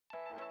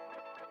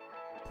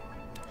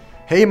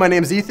Hey, my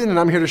name's Ethan and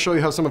I'm here to show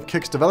you how some of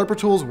Kik's developer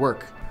tools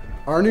work.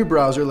 Our new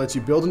browser lets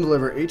you build and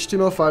deliver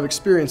HTML5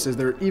 experiences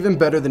that are even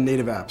better than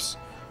native apps,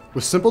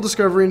 with simple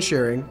discovery and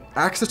sharing,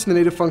 access to the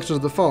native functions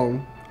of the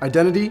phone,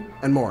 identity,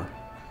 and more.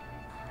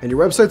 And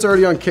your website's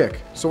already on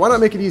Kik, so why not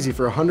make it easy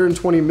for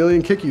 120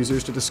 million Kik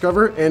users to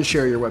discover and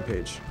share your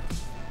webpage?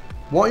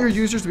 Want your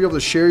users to be able to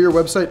share your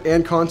website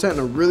and content in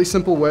a really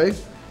simple way?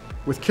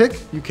 With Kik,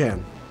 you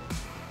can.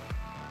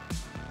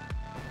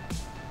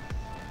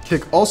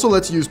 Kik also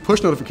lets you use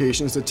push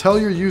notifications to tell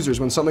your users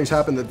when something's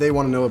happened that they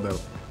want to know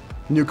about.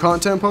 New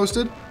content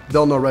posted,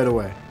 they'll know right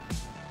away.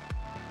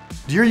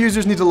 Do your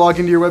users need to log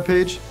into your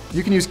webpage?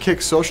 You can use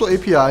Kik's social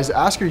APIs to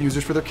ask your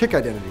users for their Kik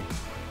identity.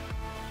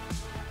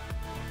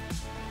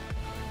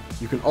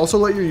 You can also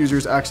let your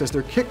users access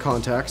their Kik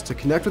contacts to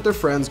connect with their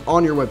friends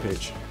on your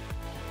webpage.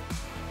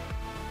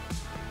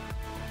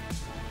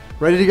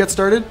 Ready to get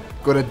started?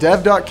 Go to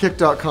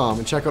dev.kik.com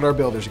and check out our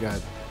builder's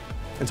guide.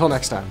 Until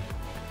next time.